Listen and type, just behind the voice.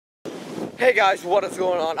Hey guys, what is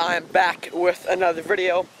going on? I am back with another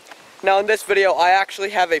video. Now in this video, I actually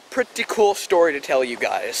have a pretty cool story to tell you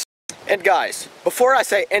guys. And guys, before I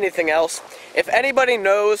say anything else, if anybody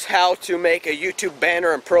knows how to make a YouTube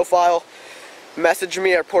banner and profile, message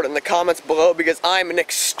me or put it in the comments below because I'm in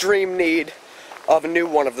extreme need of a new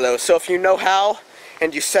one of those. So if you know how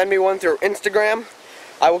and you send me one through Instagram,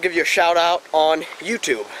 I will give you a shout out on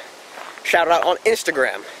YouTube, shout out on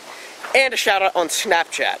Instagram, and a shout out on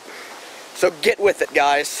Snapchat. So get with it,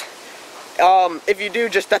 guys. If you do,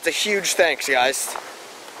 that's a huge thanks, guys.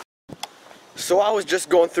 So I was just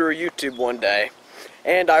going through YouTube one day,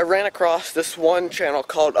 and I ran across this one channel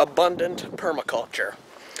called Abundant Permaculture.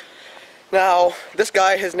 Now, this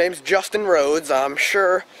guy, his name's Justin Rhodes. I'm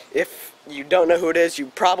sure if you don't know who it is, you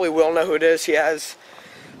probably will know who it is. He has,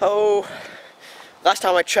 last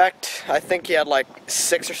time I checked, I think he had like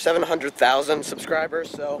 600,000 or 700,000 subscribers,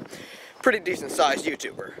 so pretty decent sized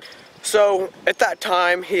YouTuber. So at that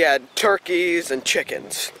time he had turkeys and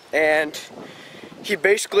chickens, and he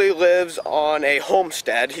basically lives on a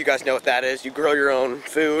homestead. You guys know what that is. You grow your own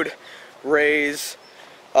food, raise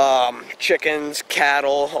chickens,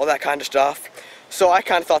 cattle, all that kind of stuff. So I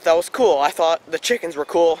kind of thought that was cool. I thought the chickens were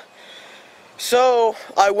cool. So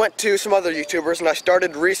I went to some other YouTubers and I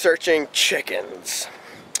started researching chickens.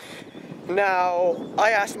 Now,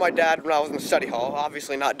 I asked my dad when I was in the study hall,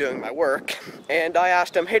 obviously not doing my work, and I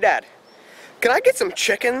asked him, "Hey Dad, can I get some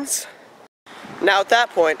chickens?" Now at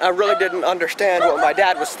that point, I really didn't understand what my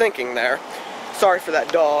dad was thinking there. Sorry for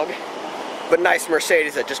that dog, but nice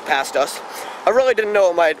Mercedes that just passed us. I really didn't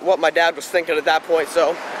know what my dad was thinking at that point,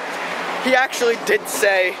 so he actually did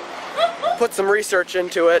say, put some research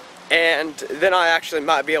into it, and then I actually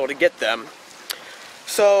might be able to get them.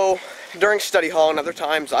 So, during study hall and other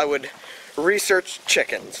times, I would research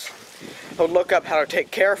chickens. I would look up how to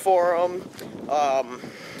take care for them,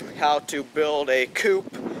 how to build a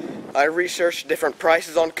coop. I researched different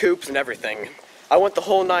prices on coops and everything. I went the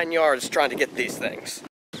whole 9 yards trying to get these things.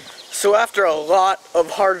 So after a lot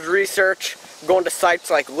of hard research, going to sites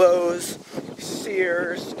like Lowe's,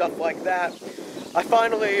 Sears, stuff like that, I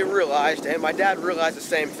finally realized, and my dad realized the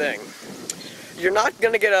same thing, you're not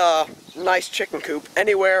going to get a nice chicken coop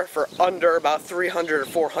anywhere for under about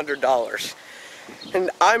 $300 or $400. And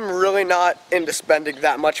I'm really not into spending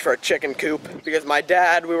that much for a chicken coop because my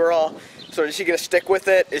dad, we were all, so is he going to stick with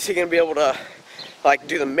it? Is he going to be able to like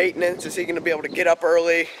do the maintenance? Is he going to be able to get up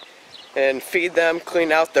early and feed them,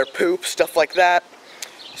 clean out their poop, stuff like that?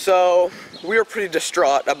 So we were pretty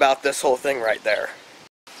distraught about this whole thing right there.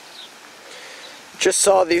 Just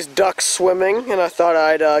saw these ducks swimming and I thought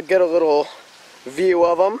I'd get a little view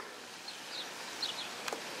of them.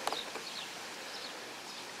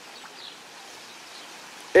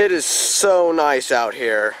 It is so nice out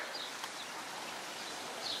here.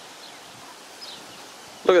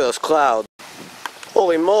 Look at those clouds.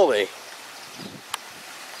 Holy moly.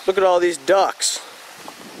 Look at all these ducks.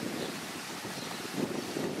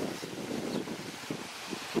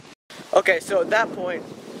 Okay, so at that point,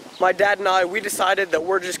 my dad and I, we decided that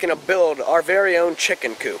we're just gonna build our very own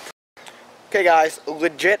chicken coop. Okay guys,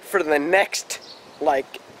 legit for the next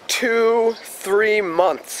like 2-3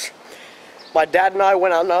 months, my dad and I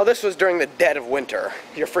went out. Now this was during the dead of winter,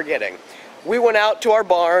 you're forgetting. We went out to our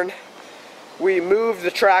barn, we moved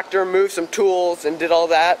the tractor, moved some tools and did all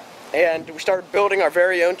that, and we started building our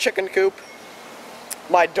very own chicken coop.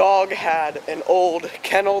 My dog had an old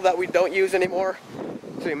kennel that we don't use anymore,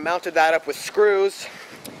 so we mounted that up with screws.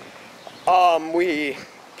 We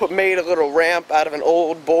made a little ramp out of an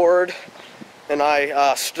old board, and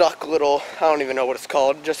I stuck little, I don't even know what it's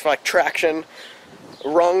called, just for like traction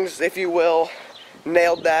rungs, if you will,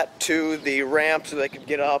 nailed that to the ramp so they could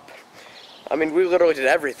get up. I mean, we literally did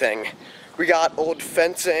everything. We got old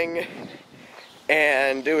fencing,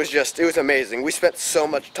 and it was amazing. We spent so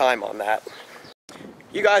much time on that.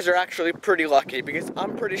 You guys are actually pretty lucky because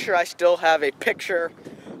I'm pretty sure I still have a picture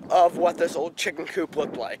of what this old chicken coop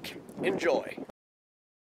looked like. Enjoy.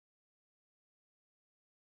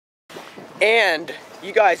 And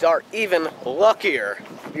you guys are even luckier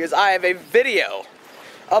because I have a video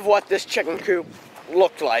of what this chicken coop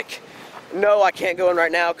looked like. No, I can't go in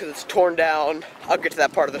right now because it's torn down. I'll get to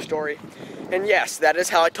that part of the story. And yes, that is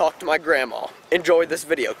how I talk to my grandma. Enjoy this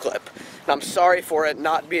video clip. And I'm sorry for it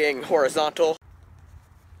not being horizontal.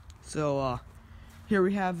 So, here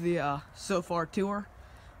we have the so far tour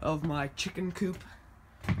of my chicken coop.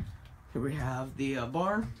 Here we have the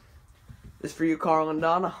barn. This is for you, Carl and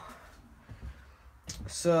Donna.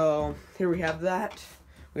 So, here we have that.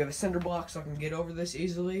 We have a cinder block so I can get over this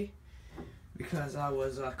easily because I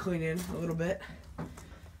was cleaning a little bit.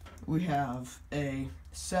 We have a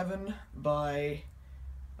 7 by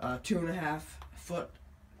 2.5 foot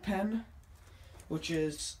pen, which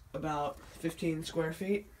is about 15 square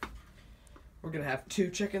feet. We're gonna have 2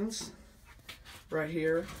 chickens. Right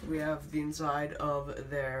here we have the inside of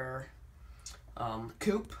their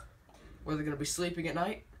coop, where they're gonna be sleeping at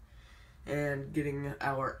night and getting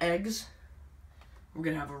our eggs. We're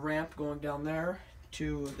gonna have a ramp going down there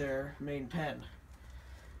to their main pen.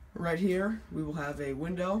 Right here we will have a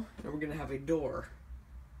window, and we're gonna have a door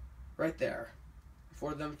right there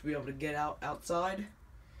for them to be able to get outside.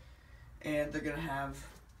 And they're gonna have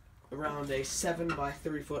around a 7 by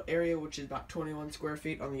 3 foot area, which is about 21 square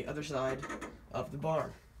feet on the other side of the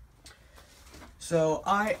barn. So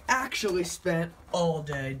I actually spent all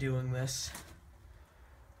day doing this.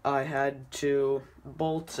 I had to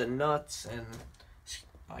bolts and nuts and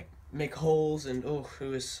like make holes, and it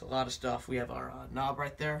was a lot of stuff. We have our knob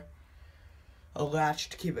right there, a latch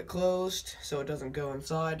to keep it closed so it doesn't go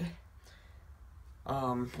inside.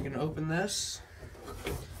 I'm gonna open this,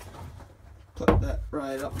 put that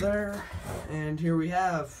right up there, and here we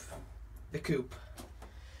have the coop.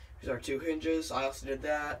 Here's our 2 hinges. I also did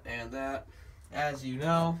that and that, as you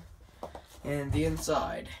know. And the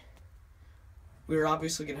inside, we're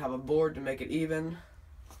obviously gonna have a board to make it even,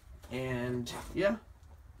 and yeah,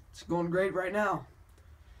 it's going great right now.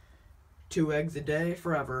 2 eggs a day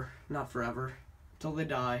forever. Not forever, until they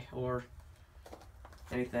die or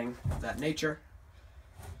anything of that nature.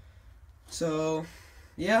 So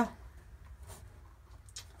yeah,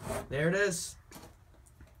 there it is.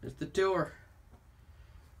 There's the tour.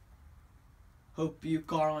 Hope you,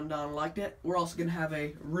 Carl and Don, liked it. We're also gonna have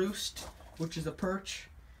a roost, which is a perch.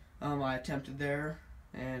 I attempted there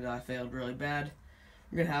and I failed really bad.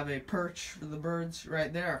 We're gonna have a perch for the birds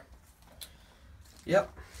right there.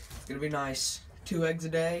 Yep, it's gonna be nice. 2 eggs a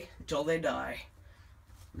day until they die.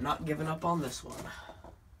 I'm not giving up on this one.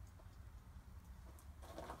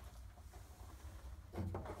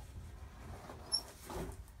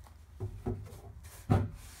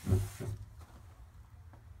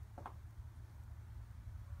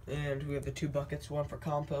 And we have the 2 buckets, one for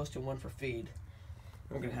compost and one for feed.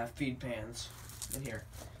 We're gonna have feed pans in here.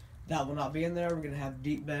 That will not be in there. We're gonna have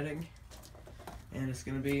deep bedding, and it's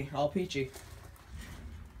gonna be all peachy.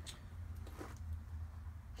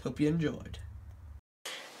 Hope you enjoyed.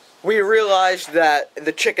 We realized that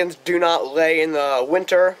the chickens do not lay in the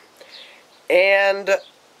winter, and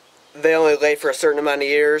they only lay for a certain amount of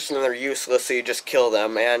years, and then they're useless, so you just kill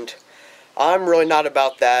them. And I'm really not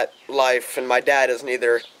about that life, and my dad isn't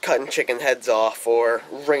either, cutting chicken heads off or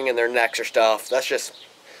wringing their necks or stuff. That's just,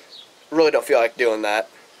 really don't feel like doing that.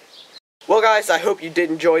 Well guys, I hope you did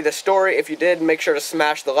enjoy this story. If you did, make sure to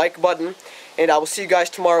smash the like button, and I will see you guys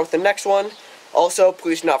tomorrow with the next one. Also,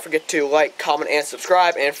 please do not forget to like, comment, and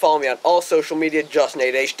subscribe, and follow me on all social media,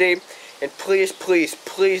 JustNateHD. And please, please,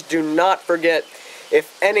 please do not forget,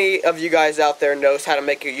 if any of you guys out there knows how to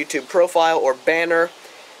make a YouTube profile or banner,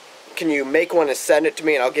 can you make one and send it to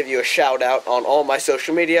me, and I'll give you a shout out on all my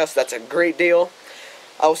social media, so that's a great deal.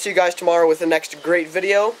 I will see you guys tomorrow with the next great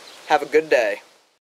video. Have a good day.